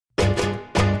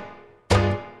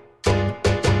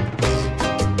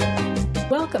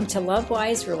Welcome to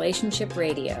LoveWise Relationship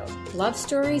Radio. Love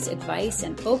stories, advice,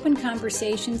 and open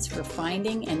conversations for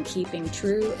finding and keeping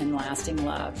true and lasting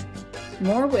love.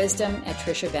 More wisdom at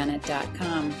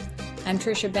TrishaBennett.com. I'm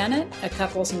Trisha Bennett, a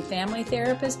couples and family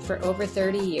therapist for over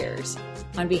 30 years.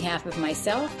 On behalf of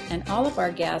myself and all of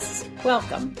our guests,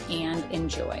 welcome and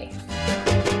enjoy.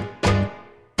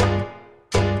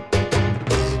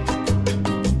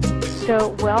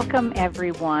 So welcome,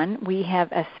 everyone. We have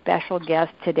a special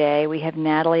guest today. We have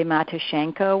Natalie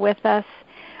Matushenko with us.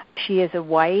 She is a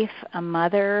wife, a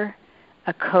mother,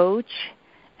 a coach,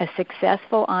 a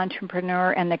successful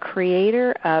entrepreneur, and the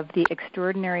creator of the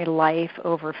Extraordinary Life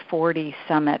Over 40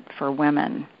 Summit for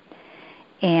Women.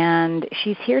 And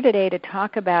she's here today to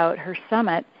talk about her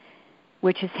summit,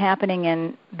 which is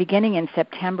beginning in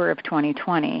September of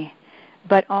 2020.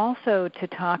 But also to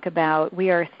talk about, we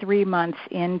are 3 months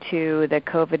into the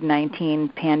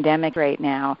COVID-19 pandemic right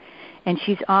now, and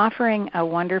she's offering a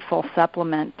wonderful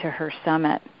supplement to her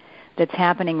summit that's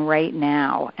happening right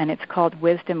now, and it's called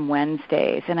Wisdom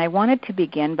Wednesdays. And I wanted to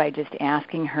begin by just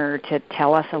asking her to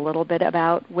tell us a little bit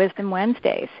about Wisdom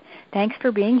Wednesdays. Thanks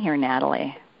for being here,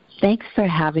 Natalie. Thanks for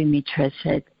having me,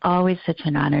 Tricia. It's always such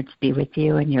an honor to be with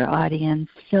you and your audience.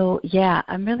 So,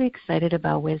 I'm really excited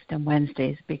about Wisdom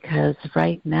Wednesdays because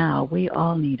right now we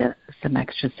all need some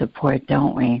extra support,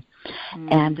 don't we?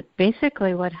 And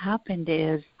basically what happened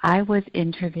is I was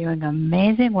interviewing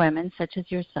amazing women such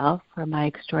as yourself for my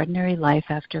Extraordinary Life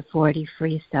After 40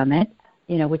 Free Summit,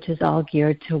 which is all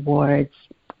geared towards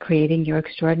creating your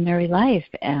extraordinary life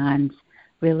and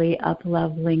really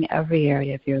up-leveling every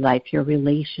area of your life, your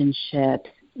relationships,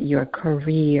 your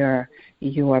career,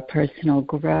 your personal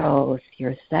growth,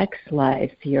 your sex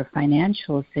life, your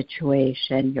financial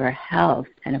situation, your health,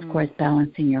 and, of course,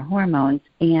 balancing your hormones.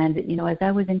 And, as I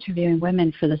was interviewing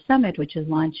women for the summit, which is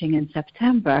launching in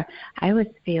September, I was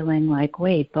feeling like,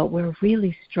 wait, but we're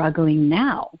really struggling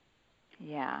now.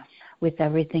 Yeah. With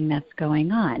everything that's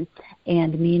going on.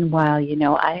 And meanwhile,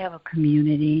 I have a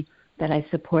community that I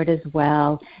support as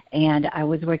well, and I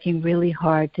was working really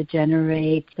hard to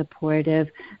generate supportive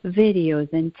videos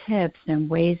and tips and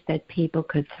ways that people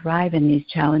could thrive in these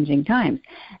challenging times.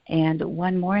 And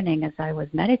one morning as I was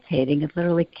meditating, it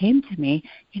literally came to me,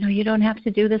 you don't have to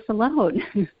do this alone.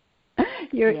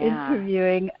 You're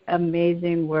interviewing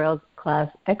amazing world-class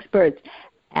experts.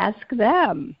 Ask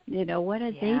them, what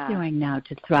are they doing now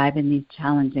to thrive in these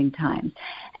challenging times?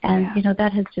 And,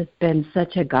 that has just been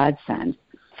such a godsend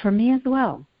for me as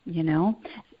well.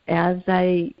 As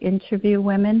I interview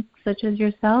women such as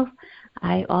yourself,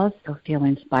 I also feel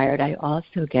inspired. I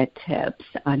also get tips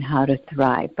on how to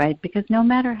thrive, right? Because no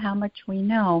matter how much we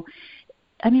know,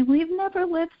 we've never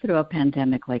lived through a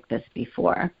pandemic like this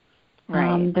before.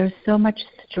 Right. There's so much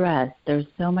stress. There's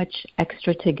so much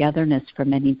extra togetherness for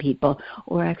many people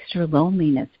or extra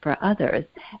loneliness for others.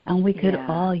 And we could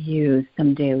all use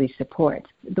some daily support.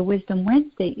 The Wisdom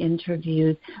Wednesday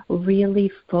interviews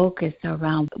really focus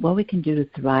around what we can do to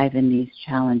thrive in these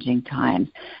challenging times.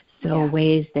 So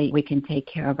ways that we can take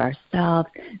care of ourselves,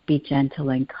 be gentle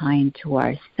and kind to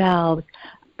ourselves,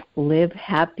 live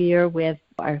happier with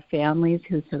our families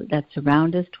that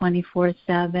surround us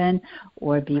 24/7,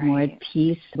 or be more at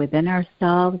peace within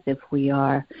ourselves if we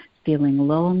are feeling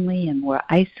lonely and more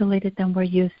isolated than we're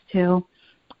used to.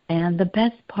 And the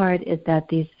best part is that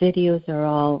these videos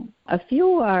are a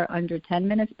few are under 10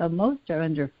 minutes, but most are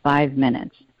under 5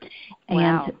 minutes.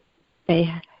 Wow. And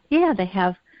they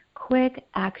have quick,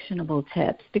 actionable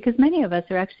tips, because many of us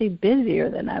are actually busier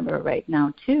than ever right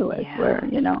now, too, as we're,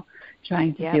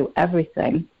 trying to do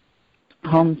everything.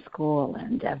 Homeschool,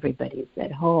 and everybody's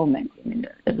at home, and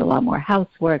there's a lot more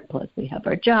housework, plus we have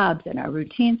our jobs, and our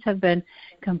routines have been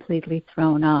completely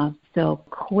thrown off. So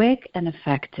quick and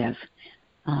effective.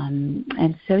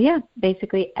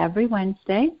 Basically every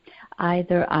Wednesday,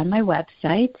 either on my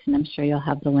website, and I'm sure you'll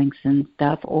have the links and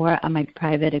stuff, or on my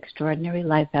private Extraordinary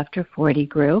Life After 40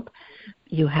 group,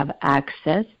 you have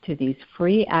access to these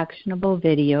free actionable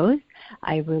videos.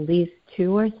 I release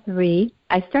 2 or 3.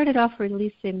 I started off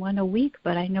releasing 1 a week,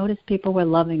 but I noticed people were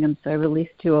loving them, so I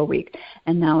released 2 a week.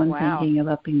 And now I'm thinking of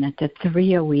upping that to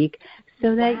 3 a week.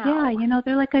 So that,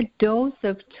 they're like a dose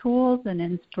of tools and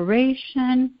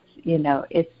inspiration.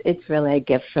 It's really a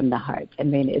gift from the heart.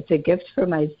 It's a gift for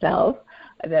myself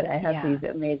that I have these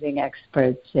amazing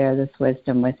experts share this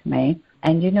wisdom with me.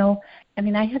 And,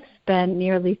 I have spent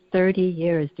nearly 30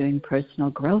 years doing personal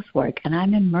growth work, and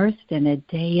I'm immersed in it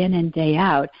day in and day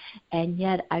out. And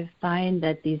yet I find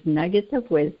that these nuggets of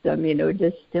wisdom,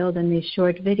 distilled in these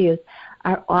short videos,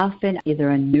 are often either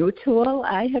a new tool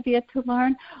I have yet to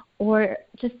learn or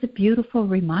just a beautiful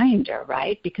reminder,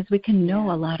 right? Because we can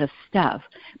know a lot of stuff.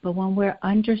 But when we're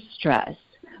under stress,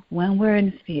 when we're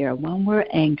in fear, when we're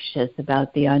anxious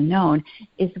about the unknown,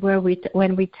 is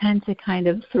when we tend to kind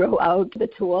of throw out the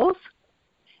tools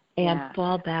and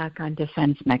fall back on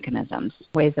defense mechanisms,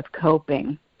 ways of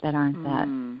coping that aren't that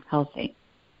healthy.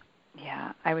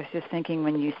 Yeah, I was just thinking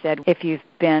when you said if you've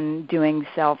been doing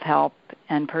self-help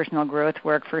and personal growth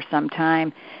work for some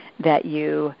time, that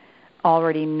you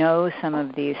already know some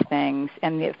of these things.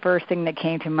 And the first thing that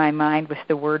came to my mind was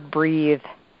the word breathe.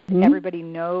 Mm-hmm. Everybody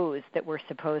knows that we're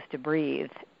supposed to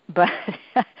breathe,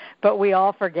 but we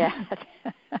all forget.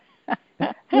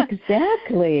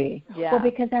 Exactly. Yeah. Well,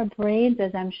 because our brains,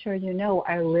 as I'm sure you know,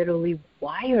 are literally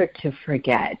wired to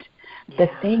forget. The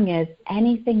thing is,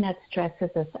 anything that stresses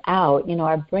us out,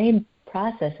 our brain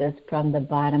processes from the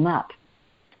bottom up.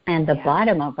 And the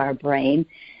bottom of our brain,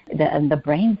 the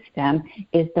brain stem,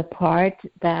 is the part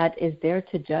that is there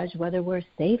to judge whether we're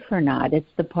safe or not.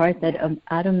 It's the part that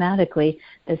automatically,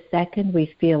 the second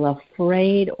we feel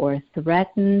afraid or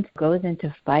threatened, goes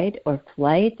into fight or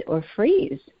flight or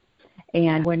freeze.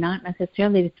 And we're not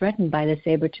necessarily threatened by the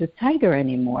saber-toothed tiger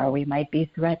anymore. We might be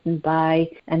threatened by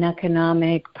an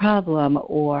economic problem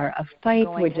or a fight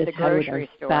we just had with our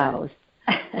spouse.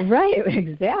 Right,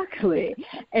 exactly.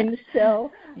 And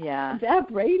so that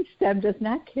brainstem does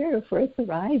not care if we're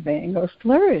thriving or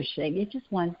flourishing. It just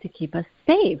wants to keep us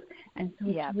safe. And so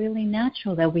it's really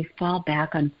natural that we fall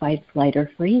back on fight, flight, or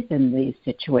freeze in these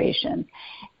situations.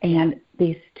 And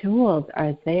these tools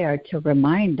are there to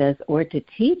remind us or to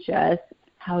teach us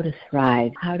how to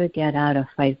thrive, how to get out of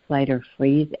fight, flight, or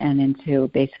freeze and into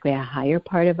basically a higher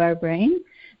part of our brain,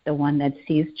 the one that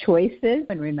sees choices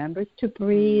and remembers to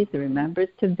breathe, remembers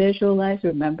to visualize,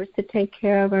 remembers to take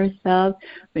care of ourselves,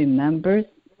 remembers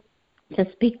to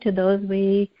speak to those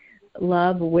we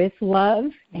love with love,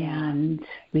 and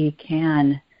we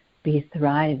can be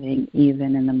thriving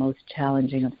even in the most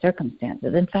challenging of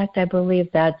circumstances. In fact, I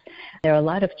believe that there are a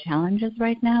lot of challenges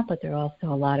right now, but there are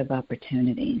also a lot of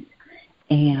opportunities.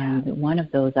 And one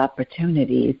of those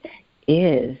opportunities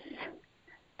is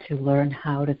to learn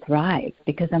how to thrive.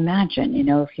 Because imagine,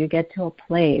 if you get to a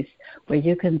place where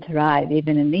you can thrive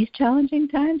even in these challenging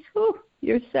times,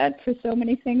 you're set for so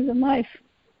many things in life.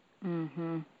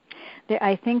 Mm-hmm.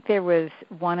 I think there was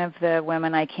one of the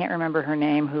women, I can't remember her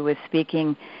name, who was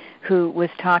speaking, who was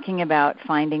talking about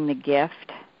finding the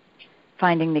gift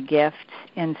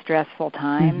in stressful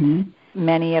times. Mm-hmm.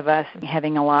 Many of us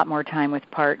having a lot more time with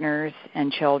partners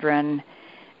and children,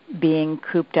 being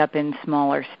cooped up in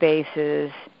smaller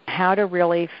spaces, how to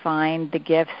really find the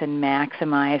gifts and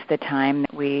maximize the time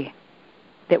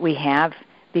that we have,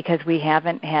 because we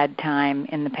haven't had time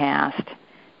in the past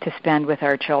to spend with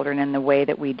our children in the way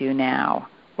that we do now,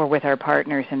 or with our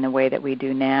partners in the way that we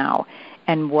do now.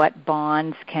 And what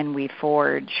bonds can we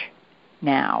forge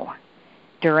now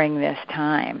during this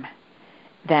time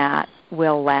that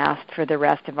will last for the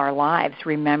rest of our lives,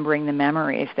 remembering the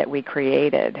memories that we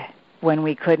created when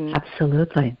we couldn't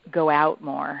go out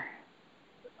more.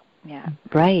 Yeah.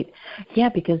 Right. Yeah,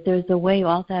 because there's a way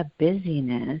all that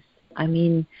busyness,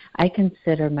 I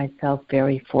consider myself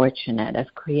very fortunate.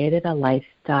 I've created a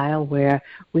lifestyle where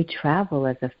we travel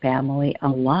as a family a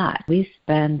lot. We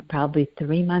spend probably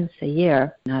 3 months a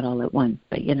year, not all at once,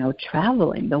 but,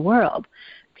 traveling the world.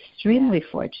 Extremely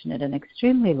fortunate and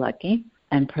extremely lucky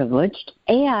and privileged.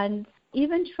 And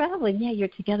even traveling, you're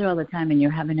together all the time and you're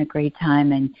having a great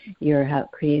time and you're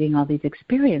creating all these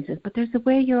experiences, but there's a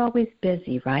way you're always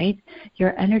busy, right?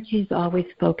 Your energy is always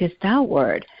focused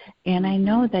outward. And I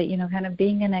know that, kind of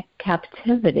being in a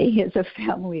captivity as a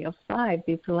family of 5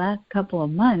 these last couple of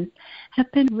months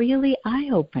have been really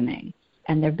eye-opening.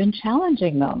 And there have been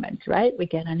challenging moments, right? We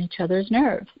get on each other's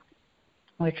nerves.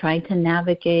 We're trying to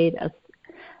navigate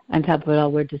on top of it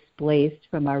all, we're displaced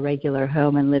from our regular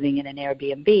home and living in an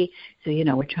Airbnb.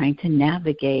 So, we're trying to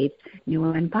navigate new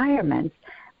environments.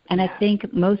 And I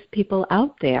think most people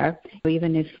out there,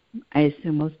 even if I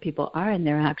assume most people are in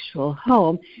their actual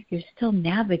home, you're still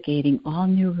navigating all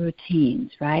new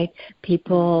routines, right?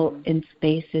 People in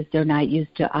spaces they're not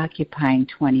used to occupying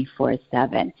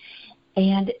 24/7.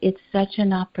 And it's such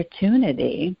an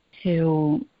opportunity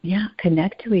to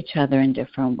connect to each other in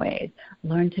different ways,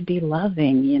 learn to be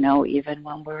loving, even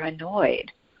when we're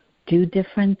annoyed, do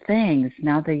different things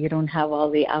now that you don't have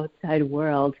all the outside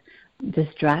world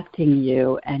distracting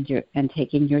you and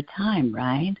taking your time,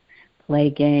 right?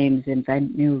 Play games,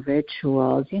 invent new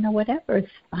rituals, whatever is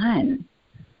fun.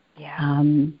 Yeah.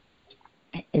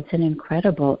 It's an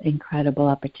incredible, incredible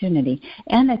opportunity.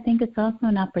 And I think it's also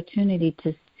an opportunity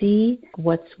to see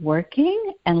what's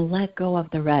working and let go of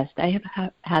the rest. I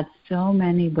have had so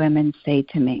many women say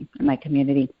to me in my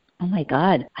community, oh my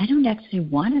God, I don't actually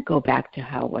want to go back to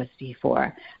how it was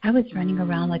before. I was running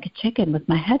around like a chicken with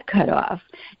my head cut off,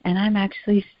 and I'm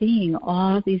actually seeing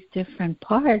all these different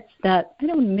parts that I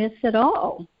don't miss at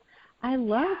all. I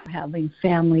love having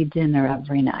family dinner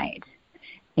every night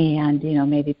and,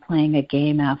 maybe playing a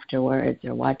game afterwards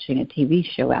or watching a TV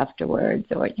show afterwards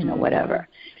or, whatever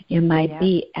it might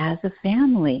be as a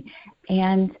family.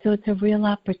 And so it's a real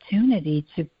opportunity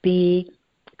to be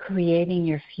creating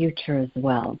your future as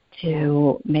well,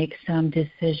 to make some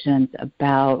decisions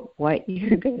about what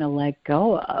you're going to let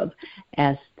go of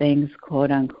as things,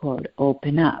 quote unquote,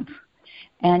 open up.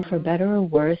 And for better or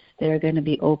worse, they're going to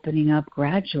be opening up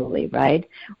gradually, right?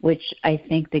 Which I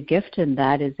think the gift in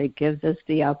that is it gives us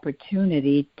the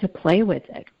opportunity to play with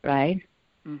it, right?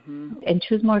 Mm-hmm. And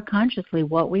choose more consciously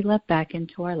what we let back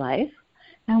into our life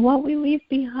and what we leave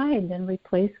behind and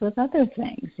replace with other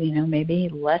things. Maybe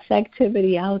less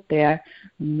activity out there,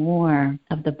 more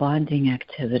of the bonding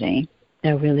activity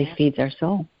that really feeds our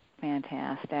soul.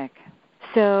 Fantastic.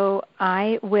 So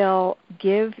I will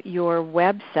give your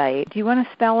website. Do you want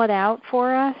to spell it out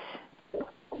for us?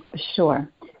 Sure.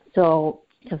 So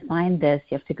to find this,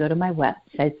 you have to go to my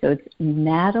website. So it's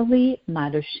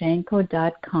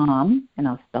nataliematushenko.com, and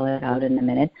I'll spell it out in a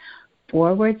minute,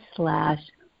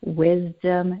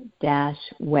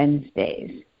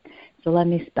 /Wisdom-Wednesdays. So let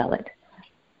me spell it.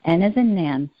 N as in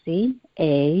Nancy,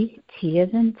 A, T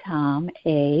as in Tom,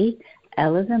 A,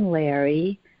 L as in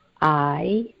Larry,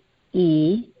 I,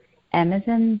 E, M as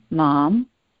in Mom,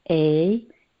 A,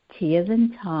 T as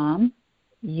in Tom,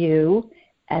 U,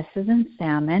 S as in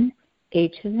Salmon,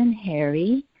 H as in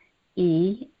Harry,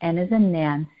 E, N as in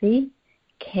Nancy,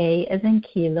 K as in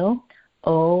Kilo,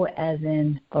 O as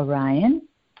in Orion,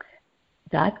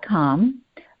 .com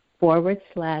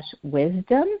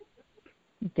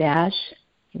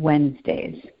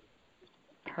 /Wisdom-Wednesdays.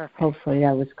 Perfect. Hopefully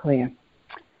that was clear.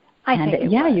 I think it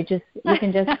was. You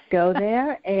can just go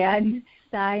there and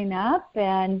sign up,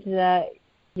 and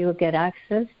you'll get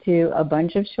access to a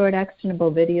bunch of short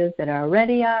actionable videos that are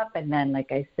already up. And then,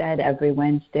 like I said, every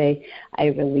Wednesday I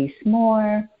release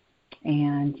more,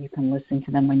 and you can listen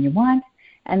to them when you want.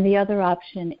 And the other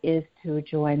option is to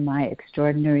join my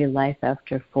Extraordinary Life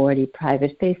After 40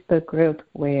 private Facebook group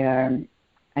where,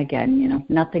 again,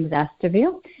 nothing's asked of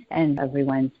you. And every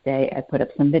Wednesday I put up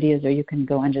some videos, or you can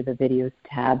go under the videos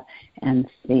tab and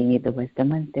see the Wisdom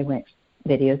Wednesday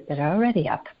videos that are already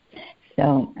up.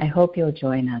 So I hope you'll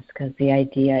join us, because the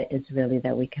idea is really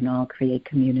that we can all create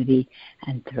community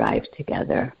and thrive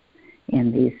together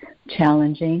in these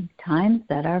challenging times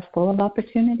that are full of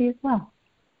opportunity as well.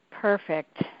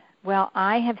 Perfect. Well,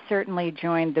 I have certainly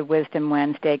joined the Wisdom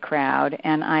Wednesday crowd,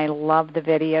 and I love the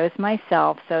videos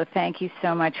myself, so thank you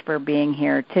so much for being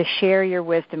here to share your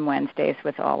Wisdom Wednesdays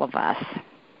with all of us.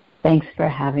 Thanks for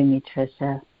having me,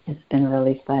 Tricia. It's been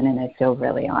really fun, and I feel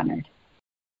really honored.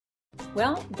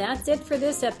 Well, that's it for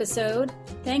this episode.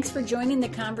 Thanks for joining the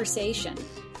conversation.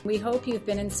 We hope you've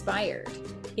been inspired.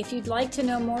 If you'd like to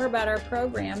know more about our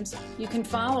programs, you can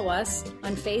follow us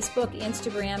on Facebook,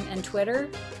 Instagram, and Twitter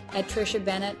at Tricia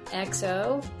Bennett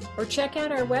XO, or check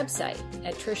out our website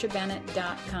at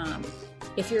triciabennett.com.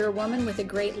 If you're a woman with a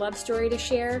great love story to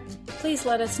share, please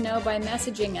let us know by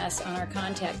messaging us on our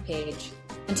contact page.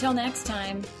 Until next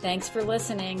time, thanks for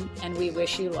listening, and we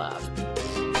wish you love.